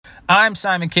I'm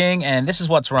Simon King, and this is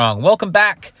What's Wrong. Welcome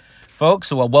back, folks.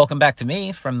 Well, welcome back to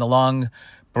me from the long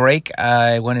break.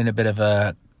 I went in a bit of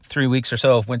a 3 weeks or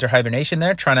so of winter hibernation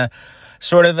there, trying to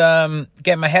sort of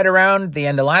get my head around the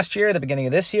end of last year, the beginning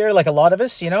of this year, like a lot of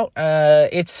us,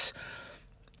 it's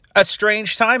a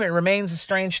strange time. It remains a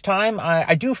strange time.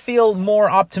 I do feel more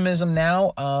optimism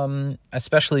now,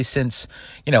 especially since,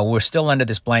 we're still under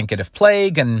this blanket of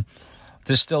plague, and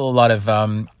there's still a lot of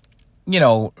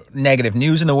negative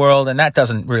news in the world, and that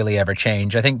doesn't really ever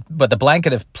change, I think. But the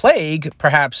blanket of plague,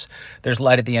 perhaps there's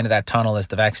light at the end of that tunnel as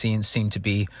the vaccines seem to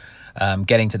be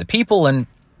getting to the people. And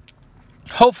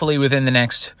hopefully within the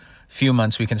next few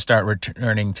months, we can start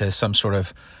returning to some sort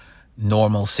of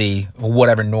normalcy,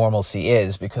 whatever normalcy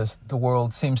is, because the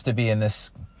world seems to be in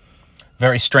this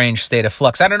very strange state of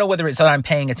flux. I don't know whether it's that I'm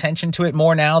paying attention to it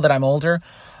more now that I'm older,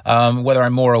 whether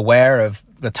I'm more aware of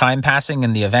the time passing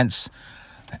and the events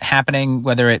happening,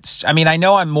 whether it's, I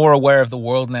know I'm more aware of the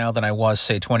world now than I was,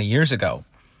 say, 20 years ago.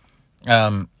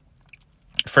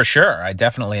 For sure. I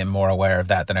definitely am more aware of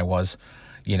that than I was,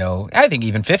 I think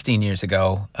even 15 years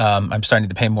ago. I'm starting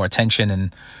to pay more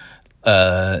attention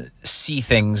and see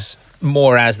things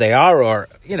more as they are, or,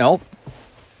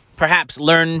 perhaps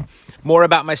learn more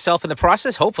about myself in the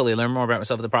process, hopefully learn more about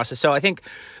myself in the process. So I think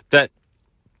that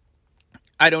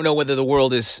I don't know whether the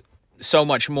world is so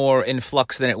much more in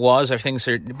flux than it was, or things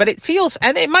are, but it feels,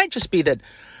 and it might just be that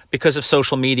because of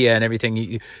social media and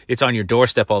everything, it's on your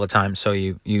doorstep all the time. So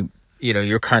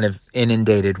you're kind of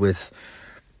inundated with,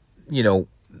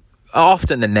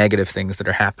 often the negative things that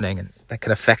are happening and that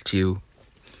can affect you.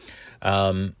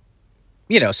 So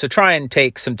try and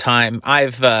take some time.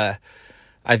 I've now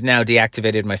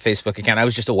deactivated my Facebook account. I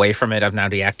was just away from it. I've now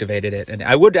deactivated it, and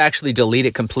I would actually delete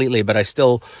it completely, but I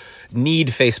still need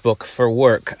Facebook for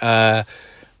work. And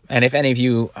if any of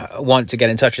you want to get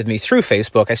in touch with me through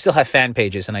Facebook, I still have fan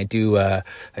pages, and I do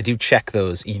check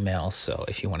those emails. So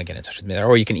if you want to get in touch with me there,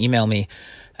 or you can email me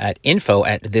at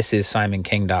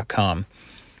info@thisissimonkking.com,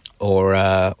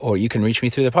 or you can reach me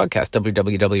through the podcast,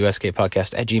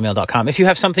 www.skpodcast@gmail.com. If you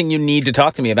have something you need to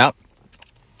talk to me about,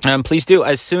 please do.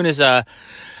 As soon as, we're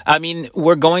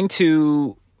going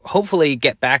to hopefully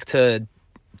get back to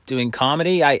doing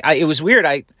comedy. It was weird.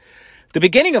 The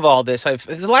beginning of all this,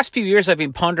 the last few years, I've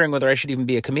been pondering whether I should even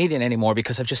be a comedian anymore,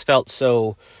 because I've just felt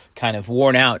so kind of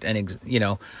worn out. And,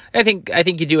 I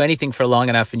think you do anything for long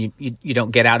enough and you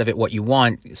don't get out of it what you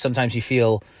want. Sometimes you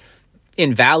feel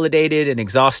invalidated and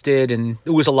exhausted. And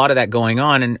there was a lot of that going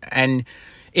on. And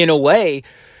in a way,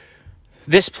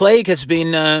 this plague has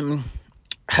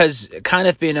kind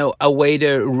of been a way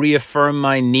to reaffirm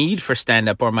my need for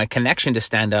stand-up, or my connection to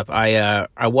stand-up. I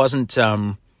wasn't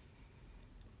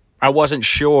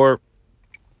sure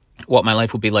what my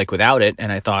life would be like without it.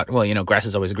 And I thought, well, grass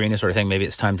is always greener sort of thing. Maybe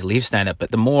it's time to leave stand-up. But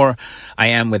the more I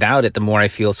am without it, the more I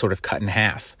feel sort of cut in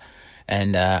half.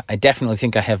 And I definitely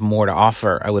think I have more to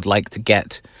offer. I would like to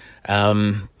get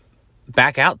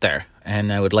back out there.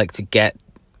 And I would like to get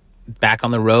back on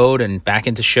the road and back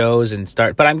into shows and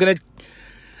start. But I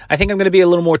think I'm going to be a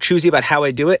little more choosy about how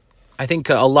I do it. I think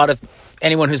a lot of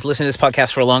anyone who's listened to this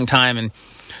podcast for a long time, and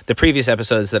the previous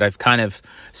episodes that I've kind of,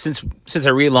 since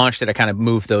I relaunched it, I kind of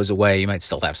moved those away. You might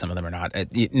still have some of them or not.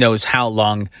 It knows how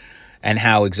long and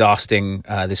how exhausting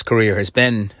this career has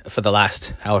been for the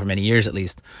last however many years at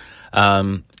least.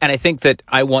 And I think that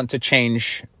I want to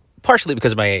change, partially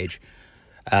because of my age,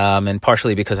 and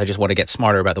partially because I just want to get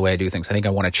smarter about the way I do things. I think I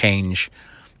want to change,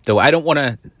 though. I don't want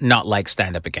to not like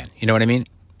stand-up again. You know what I mean?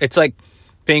 It's like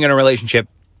being in a relationship.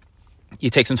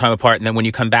 You take some time apart, and then when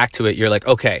you come back to it, you're like,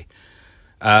 okay,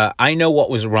 I know what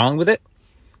was wrong with it,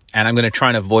 and I'm going to try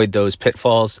and avoid those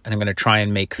pitfalls, and I'm going to try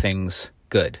and make things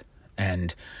good.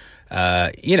 And,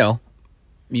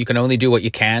 you can only do what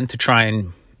you can to try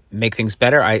and make things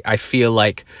better. I feel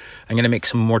like I'm going to make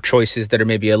some more choices that are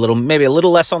maybe a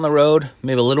little less on the road,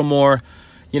 maybe a little more,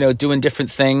 doing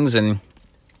different things, and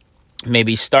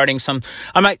maybe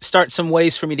I might start some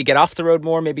ways for me to get off the road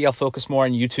more. Maybe I'll focus more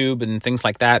on YouTube and things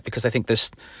like that, because I think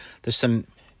there's some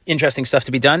interesting stuff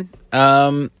to be done.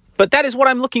 But that is what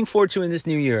I'm looking forward to in this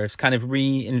new year. It's kind of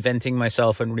reinventing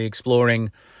myself and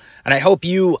re-exploring. And I hope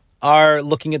you are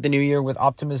looking at the new year with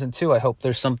optimism too. I hope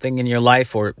there's something in your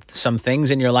life, or some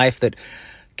things in your life, that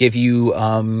give you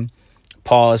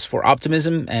pause for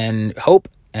optimism and hope.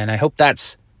 And I hope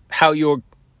that's how you're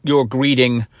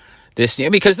greeting this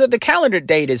year, because the calendar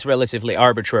date is relatively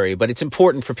arbitrary, but it's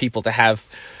important for people to have,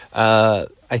 I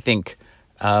think,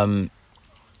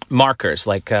 markers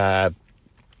like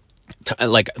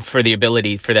like for the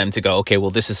ability for them to go, okay, well,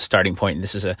 this is a starting point and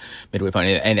this is a midway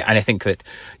point. And I think that,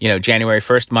 January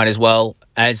 1st might as well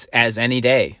as any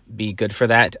day be good for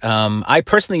that. I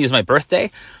personally use my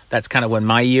birthday. That's kind of when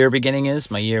my year beginning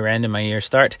is, my year end and my year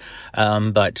start.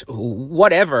 But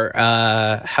whatever,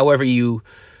 however you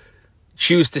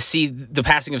choose to see the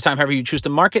passing of time, however you choose to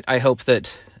mark it, I hope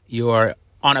that you are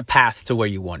on a path to where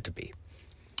you want to be.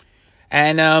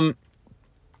 And,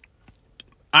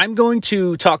 I'm going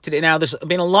to talk today. Now, there's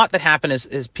been a lot that happened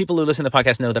as people who listen to the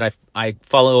podcast know that I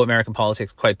follow American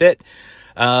politics quite a bit.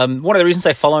 One of the reasons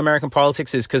I follow American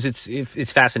politics is because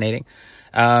it's fascinating.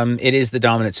 It is the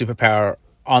dominant superpower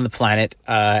on the planet.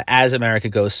 As America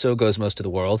goes, so goes most of the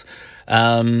world.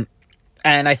 And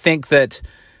I think that,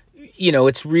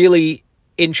 it's really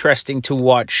interesting to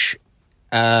watch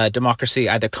democracy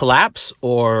either collapse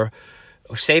or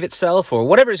save itself or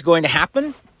whatever is going to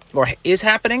happen or is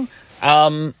happening.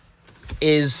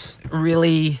 Is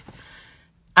really,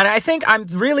 and I think I'm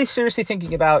really seriously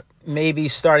thinking about maybe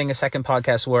starting a second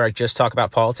podcast where I just talk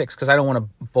about politics, because I don't want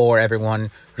to bore everyone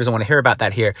who doesn't want to hear about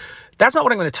that here. That's not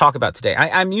what I'm going to talk about today.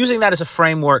 I'm using that as a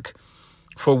framework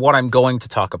for what I'm going to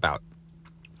talk about,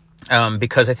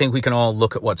 because I think we can all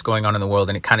look at what's going on in the world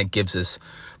and it kind of gives us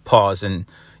pause and,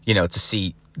 to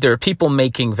see there are people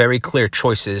making very clear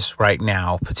choices right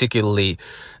now, particularly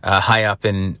high up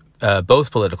in both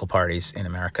political parties in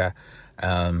America.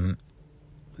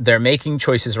 They're making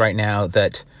choices right now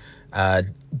that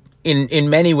in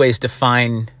many ways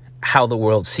define how the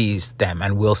world sees them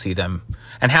and will see them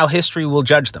and how history will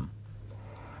judge them.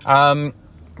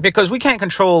 Because we can't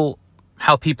control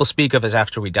how people speak of us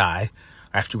after we die,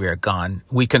 after we are gone.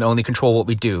 We can only control what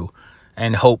we do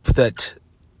and hope that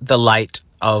the light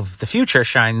of the future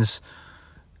shines,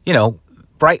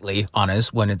 brightly on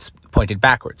us when it's pointed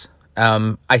backwards.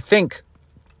 I think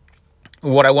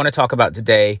what I want to talk about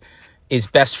today is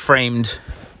best framed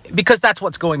because that's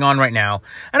what's going on right now.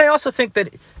 And I also think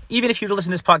that even if you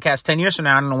listen to this podcast 10 years from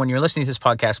now, I don't know when you're listening to this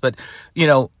podcast, but,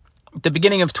 the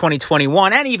beginning of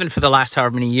 2021 and even for the last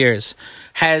however many years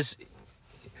has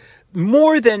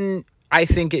more than I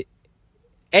think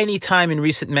any time in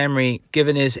recent memory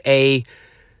given us a,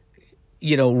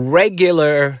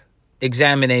 regular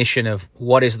examination of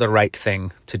what is the right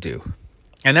thing to do.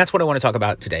 And that's what I want to talk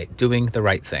about today, doing the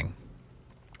right thing.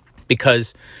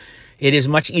 Because it is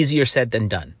much easier said than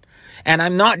done. And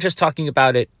I'm not just talking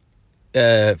about it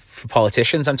for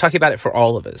politicians. I'm talking about it for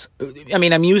all of us. I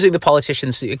mean, I'm using the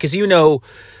politicians because, you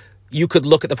could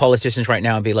look at the politicians right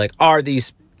now and be like, are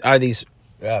these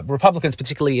Republicans,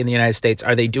 particularly in the United States,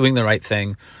 are they doing the right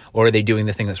thing or are they doing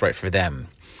the thing that's right for them?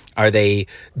 Are they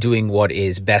doing what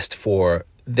is best for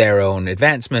their own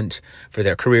advancement, for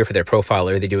their career, for their profile?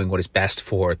 Or are they doing what is best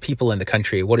for people in the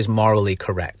country, what is morally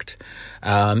correct?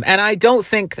 And I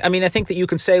think that you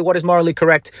can say what is morally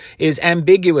correct is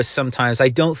ambiguous sometimes. I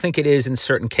don't think it is in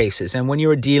certain cases. And when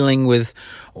you're dealing with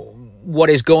what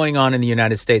is going on in the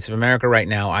United States of America right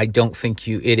now, I don't think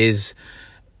it is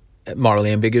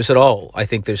morally ambiguous at all. I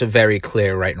think there's a very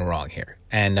clear right and wrong here.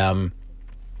 And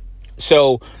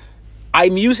so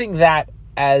I'm using that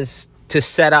as to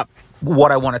set up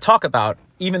what I want to talk about,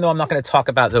 even though I'm not going to talk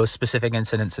about those specific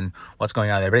incidents and what's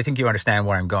going on there. But I think you understand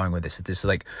where I'm going with this.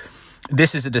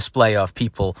 This is a display of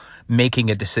people making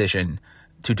a decision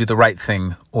to do the right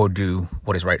thing or do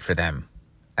what is right for them.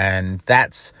 And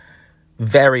that's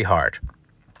very hard.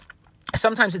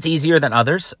 Sometimes it's easier than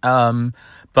others,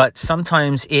 but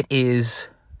sometimes it is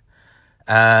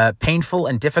painful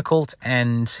and difficult,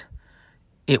 and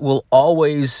it will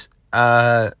always,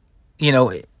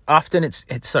 often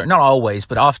it's not always,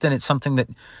 but often it's something that,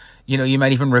 you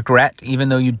might even regret, even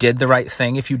though you did the right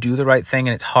thing. If you do the right thing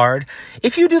and it's hard,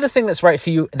 if you do the thing that's right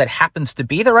for you, that happens to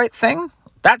be the right thing,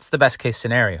 that's the best case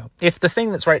scenario. If the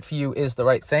thing that's right for you is the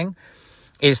right thing,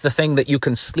 is the thing that you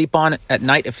can sleep on at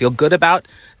night and feel good about,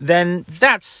 then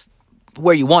that's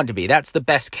where you want to be. That's the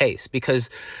best case, because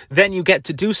then you get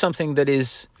to do something that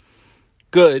is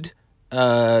good,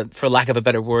 for lack of a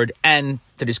better word, and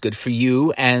that is good for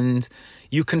you, and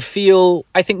you can feel,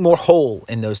 I think, more whole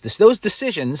in those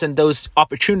decisions and those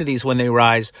opportunities when they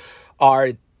arise are,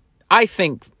 I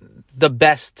think,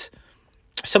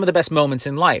 some of the best moments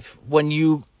in life, when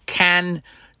you can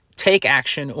take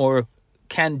action or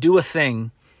can do a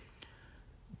thing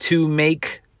to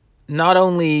make not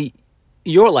only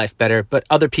your life better, but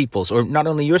other people's, or not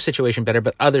only your situation better,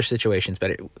 but other situations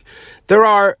better. There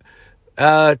are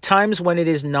times when it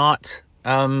is not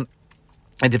a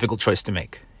difficult choice to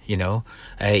make,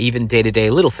 even day-to-day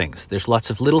little things. There's lots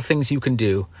of little things you can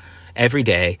do every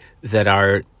day that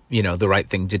are, the right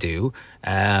thing to do,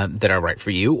 that are right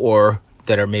for you, or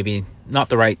that are maybe not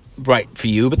the right for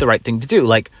you, but the right thing to do.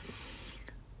 Like,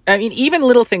 I mean, even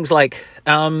little things like,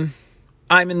 I'm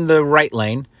in the right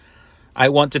lane. I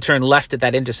want to turn left at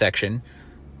that intersection.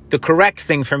 The correct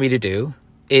thing for me to do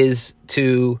is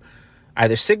to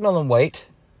either signal and wait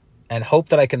and hope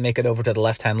that I can make it over to the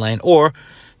left-hand lane, or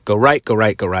go right, go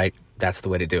right, go right. That's the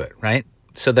way to do it, right?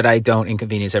 So that I don't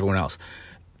inconvenience everyone else.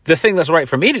 The thing that's right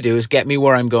for me to do is get me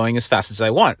where I'm going as fast as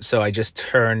I want. So I just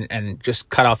turn and just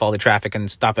cut off all the traffic and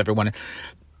stop everyone.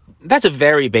 That's a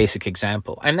very basic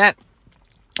example.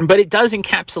 But it does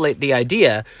encapsulate the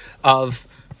idea of,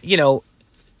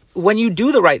 when you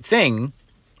do the right thing,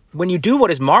 when you do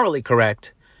what is morally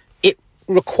correct, it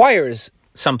requires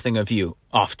something of you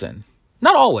often.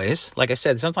 Not always. Like I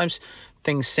said, sometimes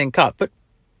things sync up. But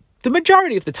the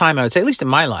majority of the time, I would say, at least in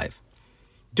my life,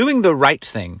 doing the right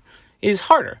thing is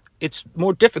harder. It's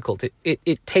more difficult.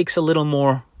 It takes a little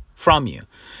more from you.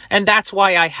 And that's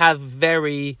why I have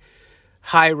very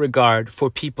high regard for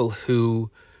people who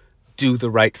do the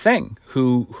right thing,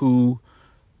 who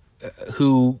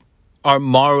are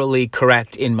morally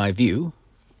correct in my view,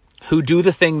 who do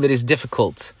the thing that is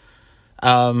difficult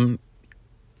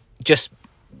just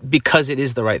because it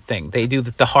is the right thing. They do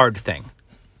the hard thing.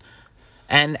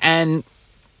 And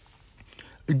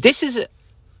this is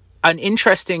an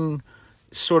interesting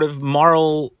sort of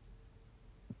moral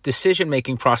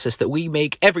decision-making process that we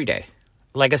make every day.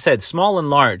 Like I said, small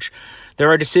and large, there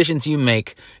are decisions you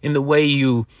make in the way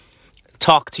you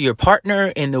talk to your partner,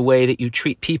 in the way that you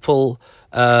treat people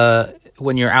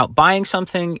when you're out buying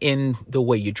something, in the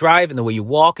way you drive, in the way you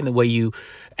walk, in the way you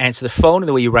answer the phone, in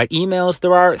the way you write emails.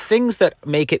 There are things that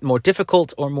make it more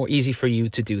difficult or more easy for you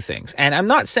to do things. And I'm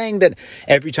not saying that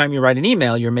every time you write an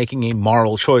email, you're making a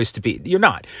moral choice to be. You're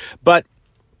not. But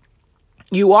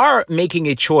you are making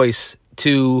a choice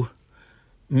to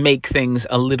make things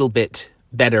a little bit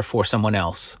better for someone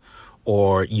else,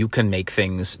 or you can make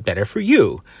things better for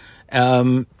you.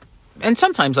 And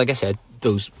sometimes, like I said,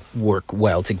 those work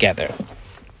well together.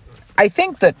 I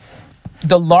think that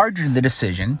the larger the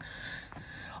decision,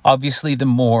 obviously the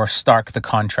more stark the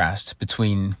contrast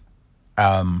between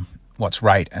what's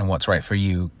right and what's right for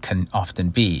you can often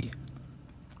be.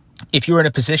 If you're in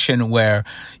a position where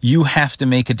you have to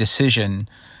make a decision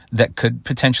that could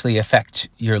potentially affect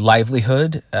your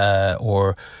livelihood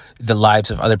or the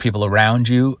lives of other people around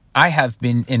you, I have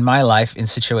been in my life in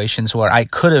situations where I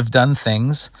could have done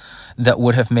things that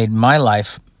would have made my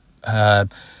life, on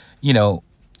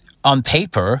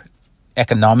paper,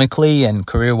 economically and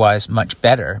career-wise, much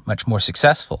better, much more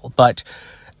successful. But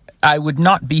I would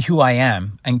not be who I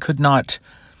am and could not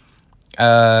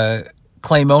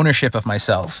claim ownership of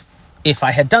myself if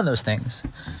I had done those things.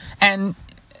 And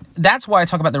that's why I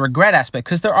talk about the regret aspect,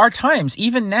 because there are times,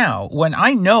 even now, when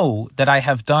I know that I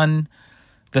have done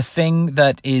the thing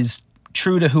that is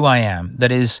true to who I am,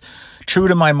 that is true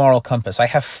to my moral compass. I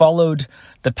have followed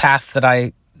the path that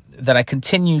I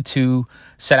continue to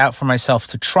set out for myself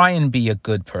to try and be a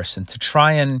good person, to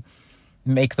try and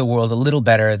make the world a little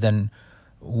better than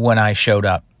when I showed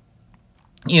up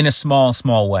in a small,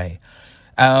 small way.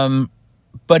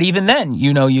 But even then,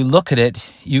 you look at it,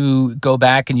 you go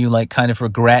back and you kind of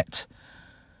regret,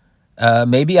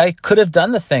 maybe I could have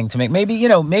done the thing to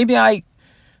make,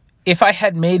 if I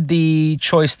had made the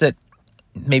choice that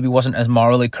maybe wasn't as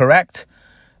morally correct,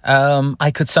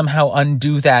 I could somehow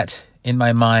undo that in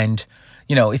my mind.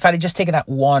 If I had just taken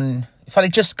if I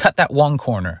had just cut that one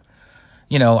corner,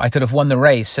 I could have won the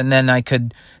race, and then I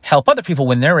could help other people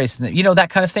win their race. That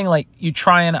kind of thing, like you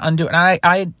try and undo it.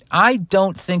 And I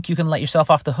don't think you can let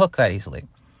yourself off the hook that easily.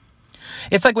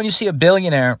 It's like when you see a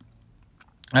billionaire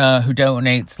who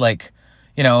donates,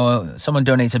 someone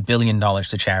donates $1 billion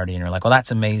to charity, and you're like, well,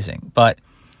 that's amazing. But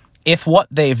if what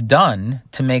they've done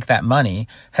to make that money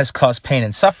has caused pain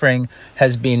and suffering,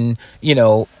 has been,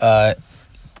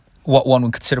 what one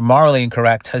would consider morally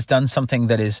incorrect, has done something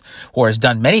that is, or has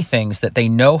done many things that they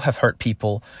know have hurt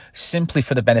people simply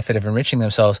for the benefit of enriching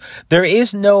themselves, there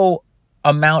is no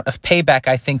amount of payback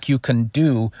I think you can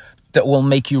do that will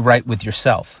make you right with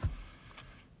yourself.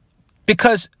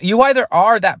 Because you either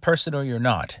are that person or you're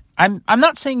not. I'm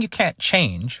not saying you can't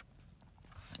change,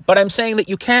 but I'm saying that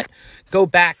you can't go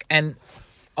back and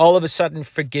all of a sudden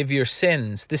forgive your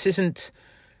sins. This isn't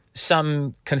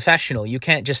some confessional. You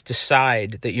can't just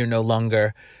decide that you no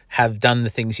longer have done the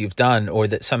things you've done, or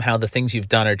that somehow the things you've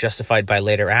done are justified by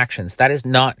later actions. That is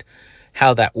not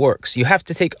how that works. You have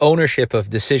to take ownership of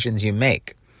decisions you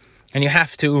make. And you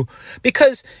have to,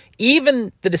 because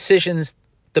even the decisions,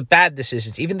 the bad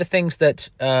decisions, even the things that,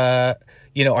 are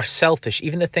selfish,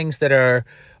 even the things that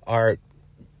are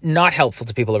not helpful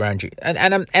to people around you.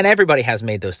 And everybody has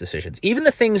made those decisions. Even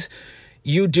the things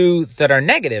you do that are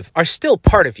negative are still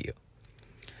part of you.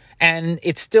 And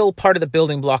it's still part of the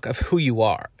building block of who you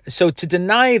are. So to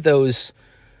deny those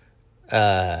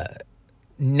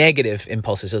negative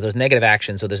impulses or those negative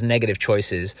actions or those negative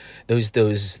choices,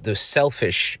 those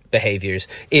selfish behaviors,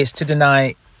 is to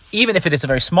deny, even if it is a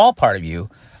very small part of you,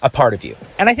 a part of you.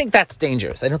 And I think that's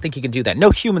dangerous. I don't think you can do that.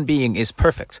 No human being is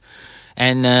perfect.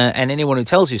 And anyone who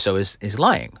tells you so is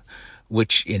lying,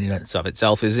 which in and of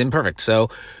itself is imperfect. So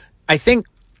I think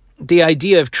the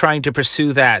idea of trying to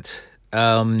pursue that,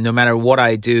 no matter what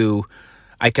I do,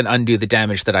 I can undo the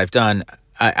damage that I've done.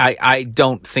 I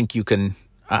don't think you can.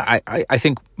 I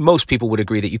think most people would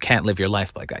agree that you can't live your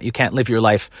life like that. You can't live your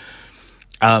life,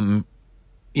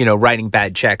 writing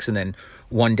bad checks and then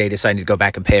one day deciding to go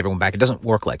back and pay everyone back. It doesn't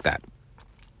work like that,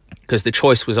 because the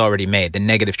choice was already made. The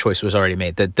negative choice was already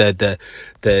made. The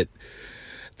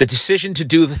decision to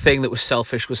do the thing that was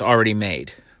selfish was already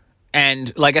made.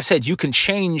 And like I said, you can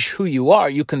change who you are.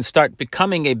 You can start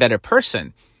becoming a better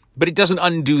person, but it doesn't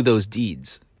undo those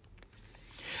deeds.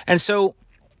 And so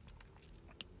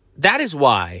that is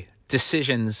why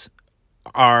decisions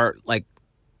are like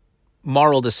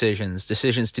moral decisions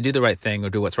to do the right thing or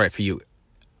do what's right for you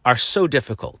are so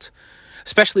difficult,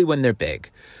 especially when they're big.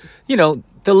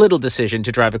 The little decision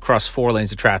to drive across 4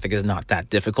 lanes of traffic is not that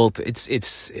difficult. It's a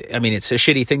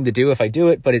shitty thing to do if I do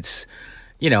it, but it's,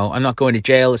 I'm not going to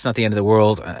jail. It's not the end of the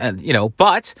world.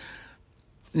 But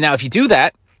now if you do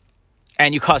that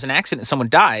and you cause an accident and someone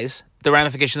dies, the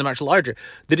ramifications are much larger.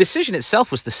 The decision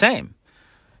itself was the same.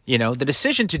 The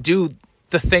decision to do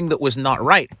the thing that was not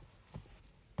right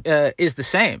is the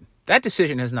same. That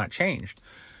decision has not changed.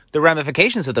 The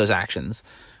ramifications of those actions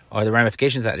or the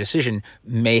ramifications of that decision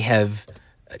may have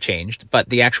changed, but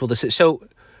the actual decision. So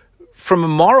from a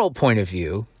moral point of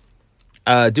view,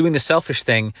 doing the selfish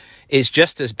thing is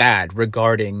just as bad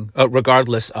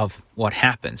regardless of what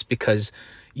happens, because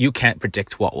you can't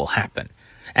predict what will happen.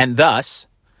 And thus,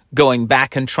 going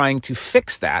back and trying to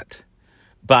fix that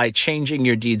by changing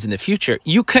your deeds in the future,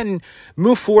 you can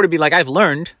move forward and be like, I've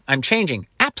learned, I'm changing.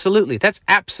 Absolutely. That's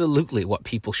absolutely what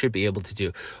people should be able to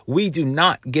do. We do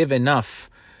not give enough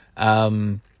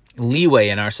leeway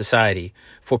in our society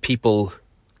for people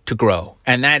to grow.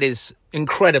 And that is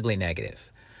incredibly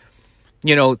negative.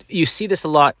 You see this a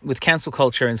lot with cancel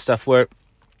culture and stuff, where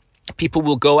people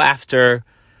will go after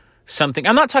something.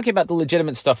 I'm not talking about the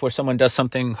legitimate stuff where someone does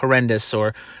something horrendous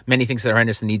or many things that are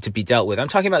horrendous and need to be dealt with. I'm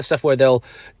talking about stuff where they'll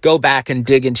go back and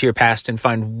dig into your past and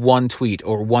find one tweet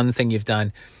or one thing you've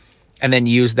done and then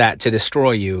use that to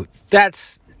destroy you.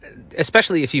 That's,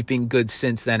 especially if you've been good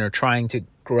since then or trying to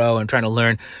grow and trying to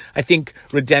learn, I think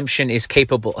redemption is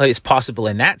possible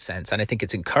in that sense. And I think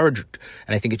it's encouraged,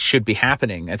 and I think it should be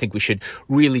happening. I think we should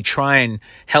really try and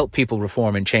help people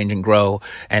reform and change and grow.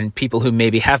 And people who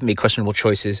maybe have made questionable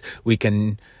choices, we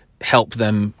can help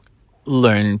them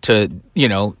learn to,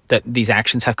 that these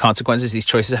actions have consequences, these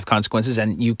choices have consequences,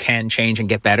 and you can change and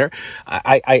get better.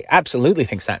 I absolutely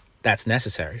think that's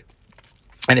necessary.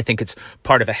 And I think it's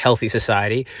part of a healthy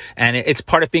society, and it's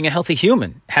part of being a healthy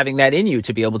human, having that in you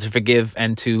to be able to forgive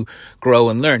and to grow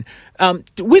and learn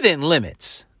within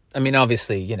limits. I mean,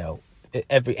 obviously,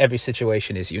 every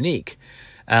situation is unique.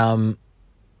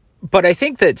 But I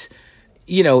think that,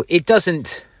 it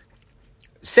doesn't,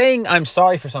 saying I'm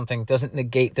sorry for something doesn't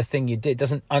negate the thing you did,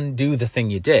 doesn't undo the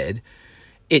thing you did.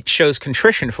 It shows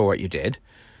contrition for what you did,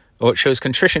 or it shows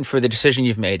contrition for the decision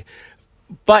you've made.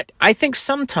 But I think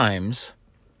sometimes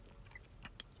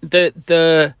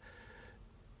the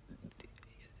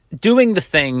doing the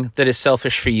thing that is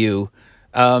selfish for you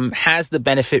has the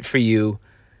benefit for you,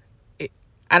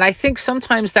 and I think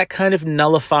sometimes that kind of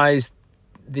nullifies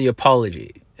the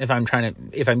apology. If I'm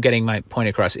getting my point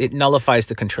across, it nullifies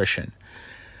the contrition.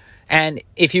 And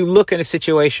if you look at a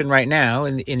situation right now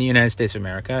in the United States of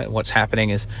America, what's happening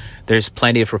is there's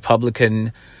plenty of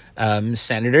Republican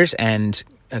senators and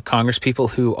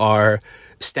congresspeople who are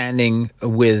standing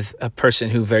with a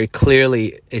person who very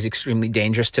clearly is extremely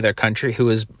dangerous to their country, who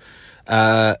has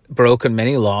broken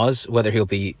many laws. Whether he'll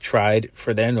be tried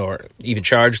for them or even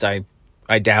charged,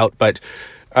 I doubt. But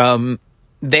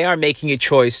they are making a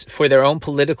choice for their own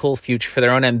political future, for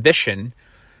their own ambition,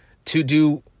 to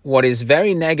do what is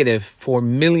very negative for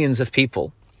millions of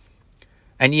people,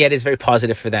 and yet is very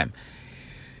positive for them.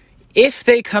 If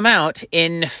they come out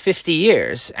in 50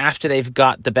 years after they've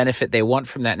got the benefit they want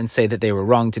from that and say that they were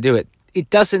wrong to do it, it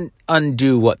doesn't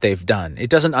undo what they've done. It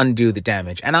doesn't undo the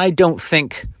damage. And I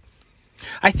think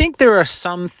there are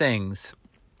some things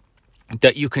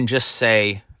that you can just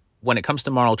say, when it comes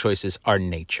to moral choices, are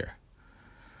nature.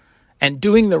 And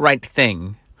doing the right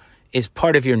thing is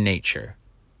part of your nature,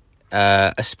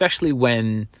 especially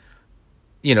when,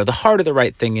 the harder the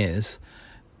right thing is,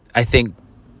 I think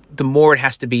the more it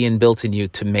has to be inbuilt in you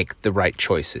to make the right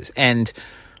choices. And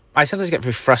I sometimes get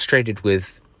very frustrated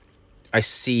I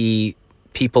see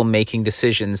people making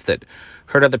decisions that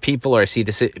hurt other people, or I see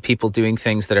people doing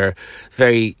things that are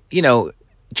very,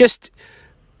 just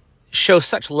show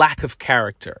such lack of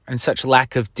character and such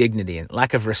lack of dignity and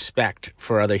lack of respect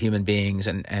for other human beings.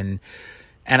 And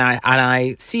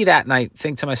I see that and I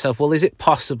think to myself, well, is it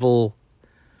possible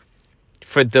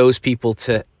for those people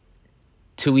to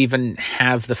even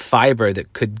have the fiber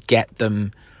that could get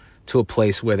them to a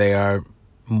place where they are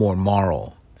more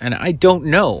moral? And I don't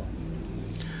know.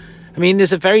 I mean,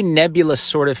 there's a very nebulous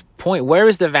sort of point. Where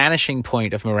is the vanishing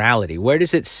point of morality? Where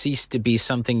does it cease to be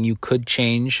something you could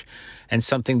change and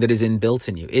something that is inbuilt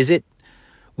in you? Is it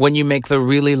when you make the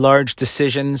really large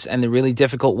decisions and the really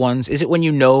difficult ones? Is it when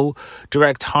you know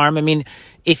direct harm? I mean,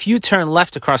 if you turn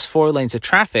left across 4 lanes of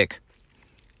traffic,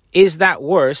 is that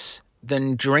worse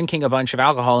than drinking a bunch of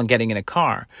alcohol and getting in a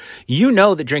car? You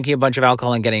know that drinking a bunch of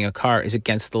alcohol and getting in a car is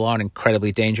against the law and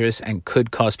incredibly dangerous and could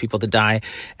cause people to die.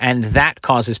 And that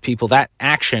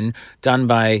action done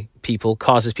by people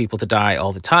causes people to die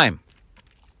all the time.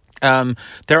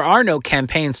 There are no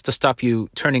campaigns to stop you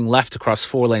turning left across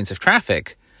 4 lanes of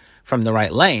traffic from the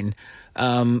right lane.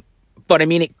 But I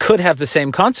mean, it could have the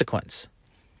same consequence.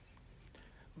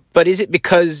 But is it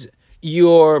because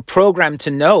you're programmed to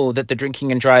know that the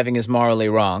drinking and driving is morally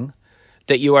wrong,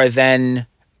 that you are then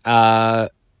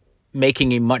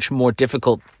making a much more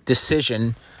difficult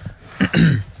decision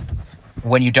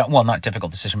when you don't, well, not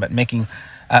difficult decision, but making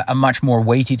a much more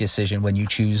weighty decision when you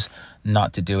choose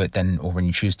not to do it or when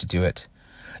you choose to do it?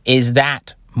 Is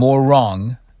that more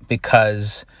wrong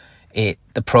because the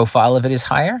profile of it is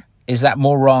higher? Is that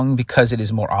more wrong because it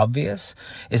is more obvious?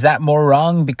 Is that more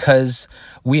wrong because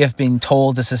we have been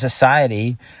told as a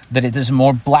society that it is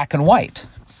more black and white?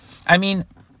 I mean,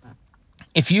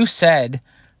 if you said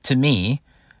to me,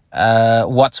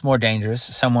 what's more dangerous,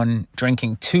 someone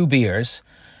drinking 2 beers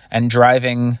and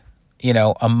driving,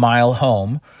 a mile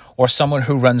home, or someone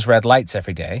who runs red lights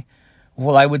every day,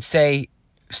 well, I would say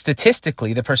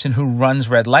statistically, the person who runs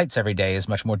red lights every day is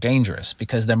much more dangerous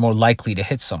because they're more likely to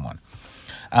hit someone.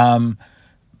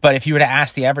 But if you were to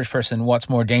ask the average person what's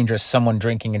more dangerous, someone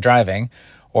drinking and driving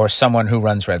or someone who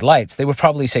runs red lights, they would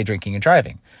probably say drinking and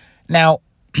driving. Now,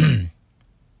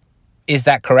 is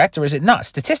that correct or is it not?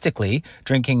 Statistically,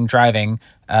 drinking and driving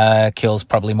kills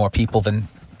probably more people than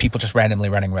people just randomly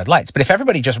running red lights. But if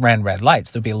everybody just ran red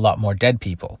lights, there'd be a lot more dead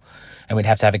people, and we'd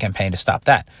have to have a campaign to stop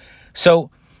that.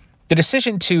 So the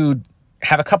decision to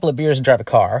have a couple of beers and drive a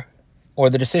car, or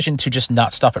the decision to just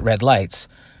not stop at red lights,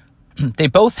 they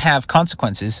both have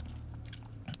consequences.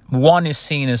 One is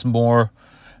seen as more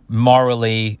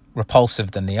morally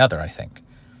repulsive than the other, I think.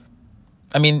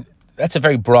 I mean, that's a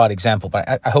very broad example,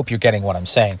 but I hope you're getting what I'm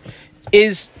saying.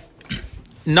 Is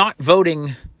not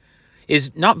voting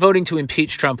to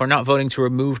impeach Trump or not voting to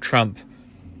remove Trump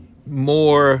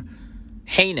more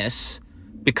heinous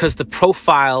because the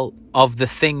profile of the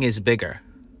thing is bigger?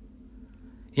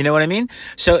 You know what I mean?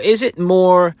 So is it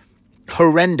more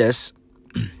horrendous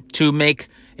to make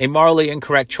a morally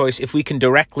incorrect choice if we can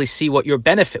directly see what your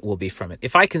benefit will be from it?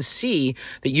 If I can see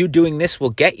that you doing this will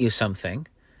get you something,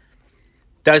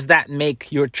 does that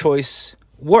make your choice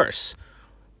worse?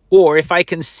 Or if I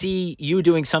can see you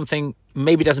doing something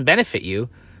maybe doesn't benefit you,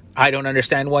 I don't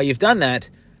understand why you've done that,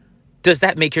 does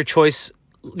that make your choice,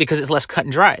 because it's less cut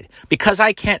and dried? Because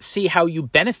I can't see how you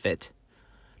benefit,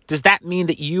 does that mean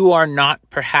that you are not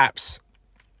perhaps,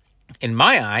 in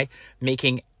my eye,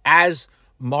 making as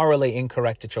morally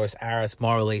incorrect a choice, as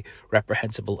morally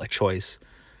reprehensible a choice?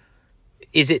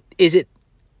 Is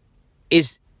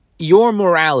your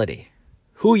morality,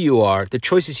 who you are, the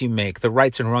choices you make, the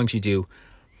rights and wrongs you do,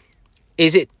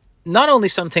 is it not only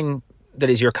something that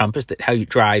is your compass, that how it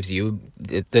drives you,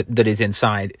 that is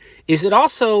inside, is it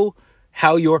also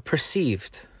how you're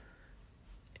perceived?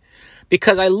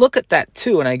 Because I look at that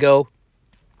too and I go,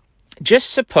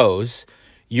 just suppose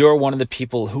you're one of the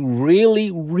people who really,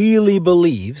 really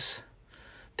believes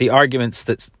the arguments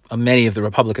that many of the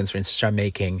Republicans, for instance, are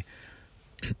making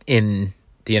in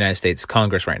the United States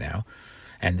Congress right now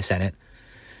and the Senate,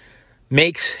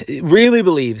 really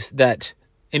believes that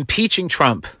impeaching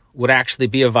Trump would actually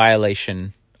be a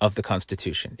violation of the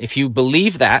Constitution. If you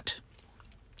believe that,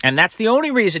 and that's the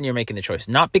only reason you're making the choice,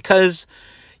 not because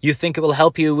you think it will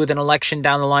help you with an election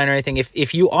down the line or anything.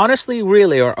 If you honestly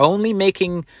really are only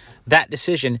making that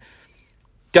decision,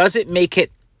 does it make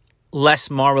it less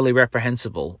morally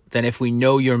reprehensible than if we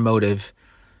know your motive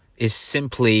is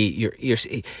simply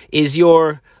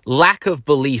your lack of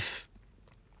belief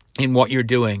in what you're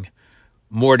doing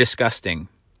more disgusting,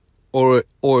 or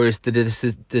does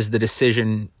the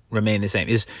decision remain the same?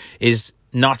 Is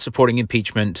not supporting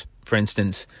impeachment, for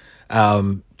instance,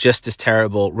 just as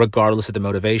terrible regardless of the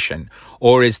motivation,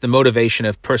 or is the motivation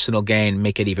of personal gain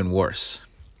make it even worse?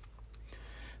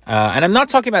 And I'm not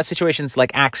talking about situations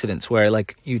like accidents where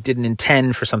like you didn't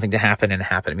intend for something to happen and it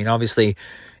happened. I mean, obviously,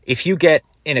 if you get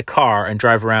in a car and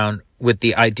drive around with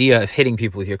the idea of hitting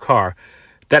people with your car,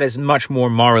 that is much more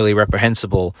morally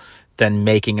reprehensible than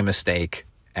making a mistake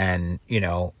and,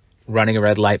 running a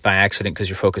red light by accident because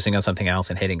you're focusing on something else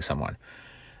and hitting someone.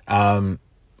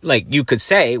 Like you could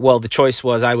say, well, the choice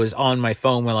was I was on my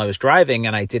phone while I was driving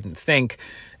and I didn't think,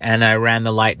 and I ran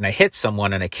the light and I hit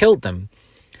someone and I killed them.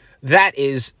 That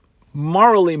is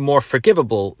morally more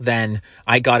forgivable than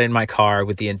I got in my car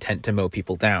with the intent to mow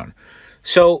people down.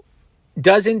 So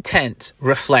does intent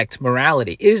reflect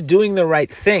morality? Is doing the right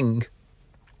thing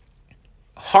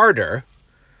harder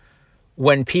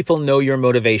when people know your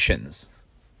motivations?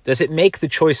 Does it make the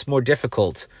choice more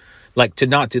difficult, like to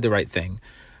not do the right thing,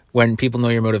 when people know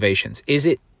your motivations? Is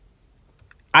it...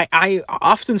 I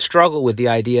often struggle with the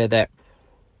idea that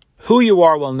who you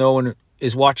are while no one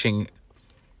is watching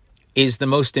is the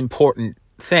most important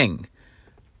thing.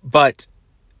 But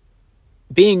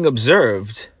being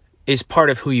observed is part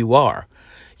of who you are.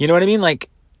 You know what I mean? Like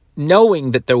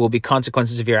knowing that there will be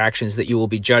consequences of your actions, that you will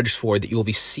be judged for, that you will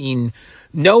be seen,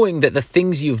 knowing that the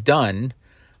things you've done,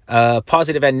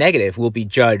 positive and negative, will be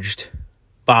judged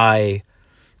by...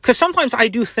 Because sometimes I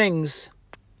do things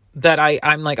that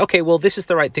I'm like, okay, well, this is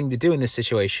the right thing to do in this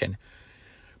situation.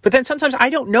 But then sometimes I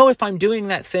don't know if I'm doing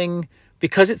that thing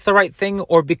because it's the right thing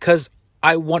or because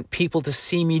I want people to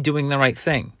see me doing the right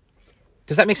thing.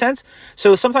 Does that make sense?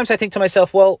 So sometimes I think to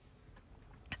myself, well,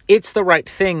 it's the right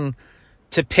thing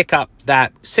to pick up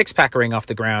that six-pack ring off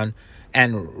the ground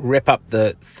and rip up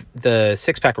the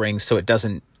six-pack ring so it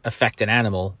doesn't affect an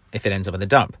animal if it ends up in the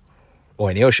dump or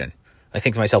in the ocean. I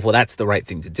think to myself, well, that's the right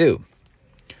thing to do.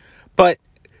 But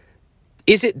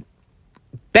is it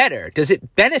better? Does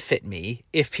it benefit me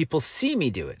if people see me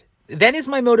do it? Then is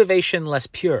my motivation less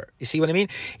pure? You see what I mean?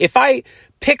 If I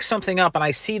pick something up and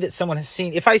I see that someone has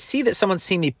seen, if I see that someone's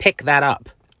seen me pick that up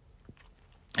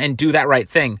and do that right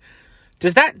thing,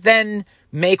 does that then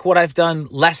make what I've done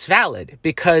less valid?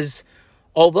 Because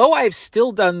although I've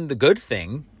still done the good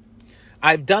thing,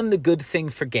 I've done the good thing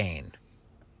for gain,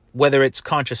 whether it's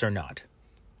conscious or not.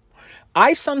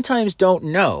 I sometimes don't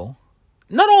know,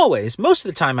 not always, most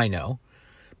of the time I know,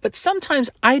 but sometimes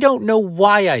I don't know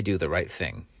why I do the right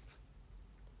thing.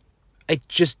 I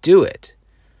just do it.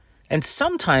 And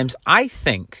sometimes I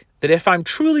think that if I'm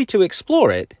truly to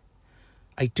explore it,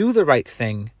 I do the right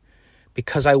thing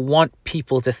because I want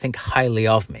people to think highly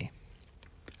of me.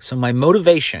 So my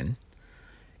motivation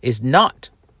is not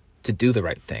to do the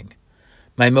right thing.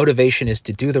 My motivation is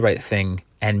to do the right thing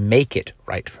and make it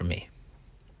right for me.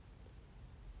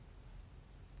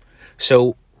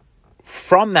 So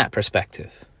from that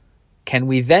perspective, can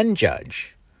we then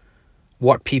judge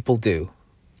what people do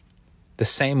the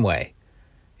same way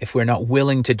if we're not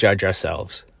willing to judge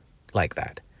ourselves like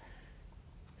that?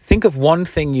 Think of one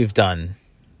thing you've done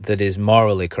that is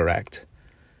morally correct,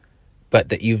 but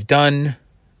that you've done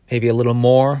maybe a little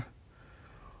more,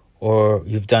 or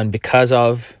you've done because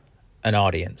of an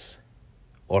audience,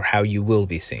 or how you will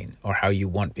be seen, or how you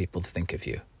want people to think of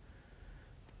you.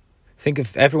 Think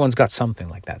of, everyone's got something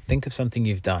like that. Think of something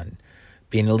you've done.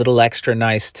 Being a little extra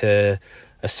nice to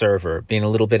a server, being a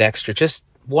little bit extra, just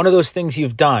one of those things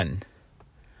you've done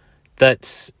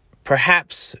that's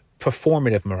perhaps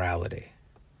performative morality.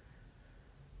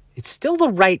 It's still the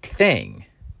right thing,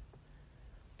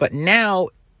 but now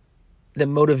the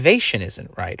motivation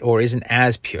isn't right or isn't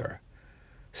as pure.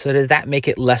 So does that make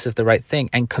it less of the right thing?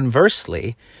 And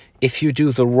conversely, if you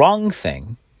do the wrong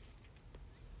thing,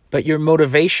 but your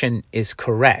motivation is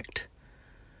correct,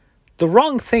 the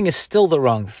wrong thing is still the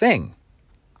wrong thing.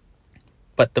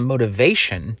 But the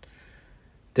motivation,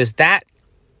 does that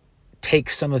take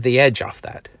some of the edge off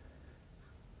that?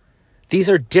 These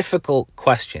are difficult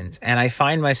questions, and I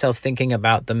find myself thinking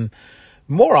about them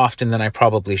more often than I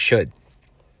probably should.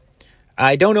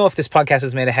 I don't know if this podcast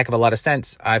has made a heck of a lot of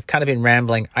sense. I've kind of been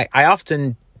rambling. I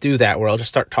often do that where I'll just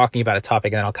start talking about a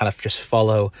topic and then I'll kind of just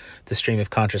follow the stream of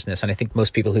consciousness. And I think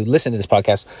most people who listen to this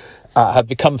podcast have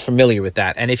become familiar with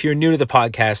that. And if you're new to the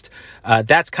podcast,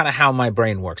 that's kind of how my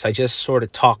brain works. I just sort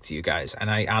of talk to you guys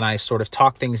and I sort of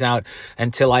talk things out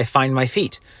until I find my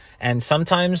feet. And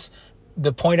sometimes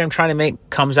the point I'm trying to make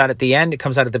comes out at the end. It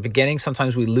comes out at the beginning.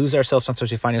 Sometimes we lose ourselves.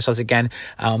 Sometimes we find ourselves again.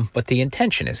 But the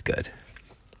intention is good.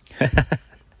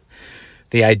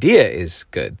 The idea is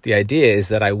good. The idea is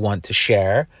that I want to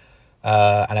share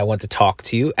and I want to talk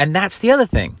to you. And that's the other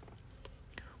thing.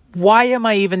 Why am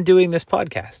I even doing this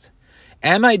podcast?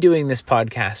 Am I doing this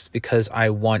podcast because I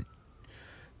want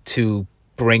to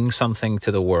bring something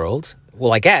to the world?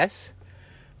 Well, I guess.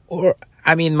 Or,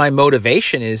 I mean, my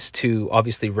motivation is to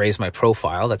obviously raise my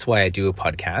profile. That's why I do a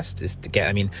podcast, is to get,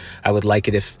 I mean, I would like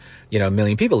it if, 1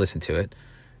 million people listen to it.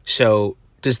 So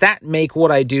does that make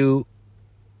what I do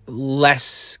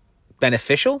less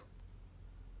beneficial?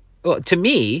 Well, to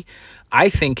me, I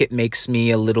think it makes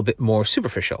me a little bit more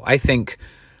superficial. I think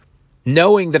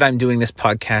knowing that I'm doing this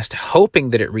podcast,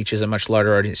 hoping that it reaches a much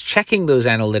larger audience, checking those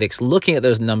analytics, looking at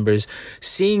those numbers,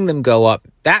 seeing them go up,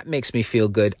 that makes me feel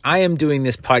good. I am doing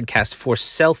this podcast for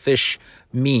selfish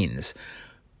means.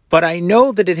 But I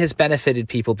know that it has benefited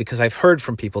people because I've heard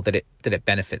from people that it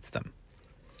benefits them.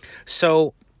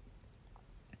 So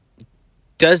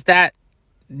does that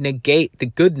negate the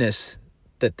goodness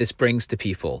that this brings to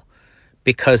people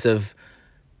because of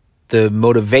the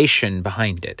motivation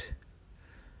behind it?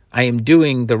 I am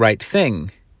doing the right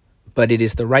thing, but it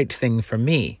is the right thing for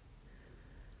me.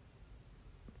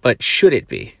 But should it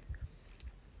be?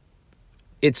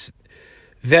 It's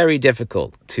very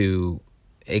difficult to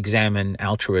examine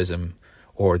altruism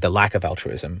or the lack of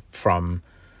altruism from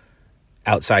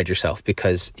outside yourself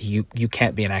because you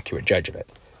can't be an accurate judge of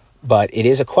it. But it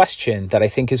is a question that I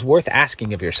think is worth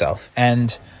asking of yourself.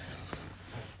 And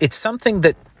it's something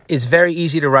that is very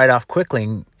easy to write off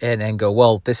quickly and go,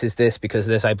 well, this is this because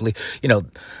this, I believe,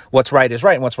 what's right is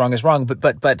right and what's wrong is wrong.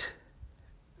 But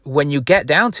when you get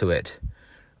down to it,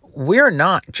 we're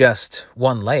not just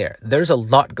one layer. There's a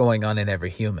lot going on in every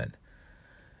human.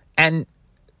 And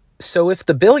so if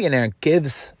the billionaire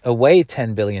gives away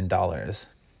 $10 billion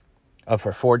of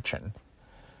her fortune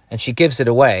and she gives it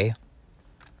away,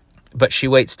 but she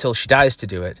waits till she dies to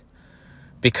do it,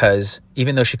 because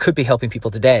even though she could be helping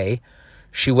people today,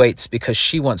 she waits because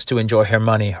she wants to enjoy her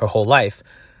money her whole life.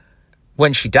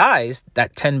 When she dies,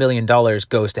 that $10 billion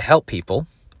goes to help people,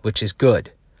 which is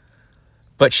good.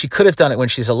 But she could have done it when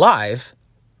she's alive,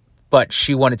 but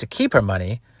she wanted to keep her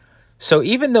money. So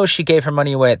even though she gave her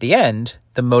money away at the end,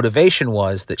 the motivation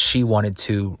was that she wanted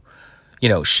to,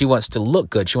 she wants to look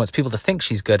good. She wants people to think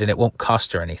she's good and it won't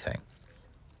cost her anything.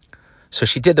 So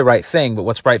she did the right thing, but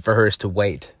what's right for her is to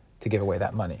wait to give away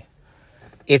that money.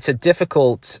 It's a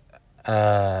difficult...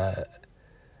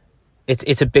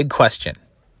 it's a big question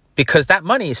because that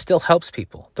money still helps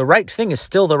people. The right thing is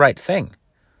still the right thing.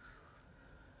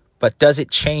 But does it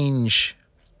change?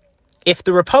 If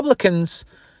the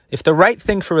right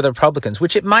thing for the Republicans,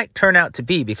 which it might turn out to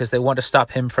be because they want to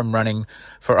stop him from running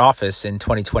for office in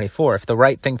 2024, if the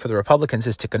right thing for the Republicans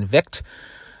is to convict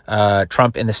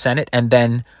Trump in the Senate and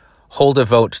then hold a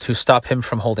vote to stop him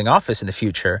from holding office in the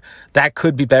future, that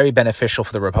could be very beneficial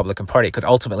for the Republican Party. It could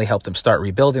ultimately help them start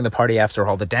rebuilding the party after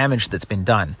all the damage that's been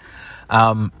done.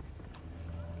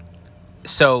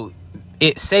 So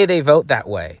say they vote that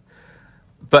way,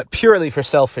 but purely for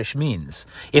selfish means.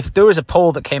 If there was a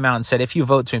poll that came out and said, if you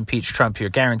vote to impeach Trump, you're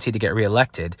guaranteed to get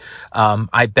reelected,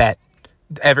 I bet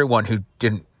everyone who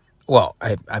didn't,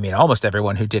 almost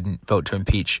everyone who didn't vote to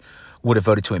impeach would have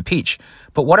voted to impeach.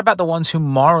 But what about the ones who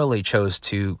morally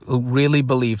who really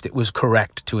believed it was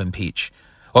correct to impeach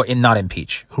or not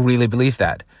impeach, who really believed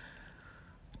that?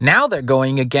 Now they're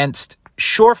going against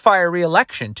surefire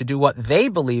re-election to do what they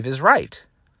believe is right,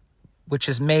 which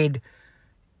has made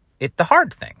it the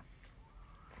hard thing.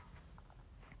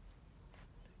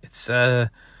 I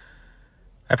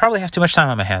probably have too much time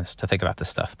on my hands to think about this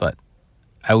stuff, but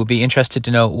I would be interested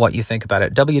to know what you think about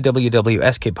it.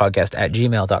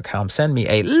 www.skpodcast@gmail.com. Send me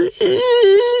a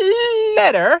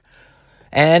letter.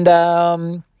 And,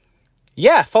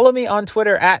 follow me on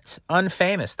Twitter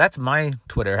 @unfamous. That's my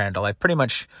Twitter handle. I pretty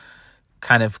much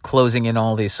kind of closing in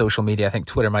all these social media. I think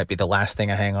Twitter might be the last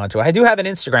thing I hang on to. I do have an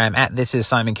Instagram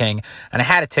 @ThisIsSimonKing, and I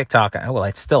had a TikTok. Well,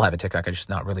 I still have a TikTok. I'm just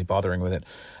not really bothering with it.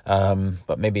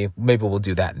 But maybe we'll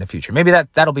do that in the future. Maybe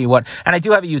that'll be what. And I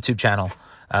do have a YouTube channel.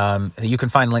 You can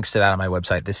find links to that on my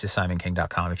website,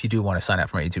 ThisIsSimonKing.com. If you do want to sign up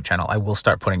for my YouTube channel, I will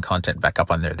start putting content back up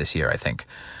on there this year, I think.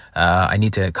 I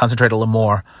need to concentrate a little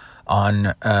more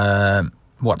on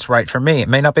what's right for me. It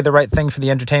may not be the right thing for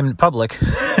the entertainment public.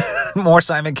 More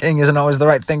Simon King isn't always the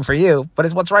right thing for you, but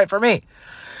it's what's right for me.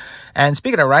 And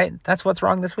speaking of right, that's what's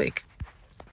wrong this week.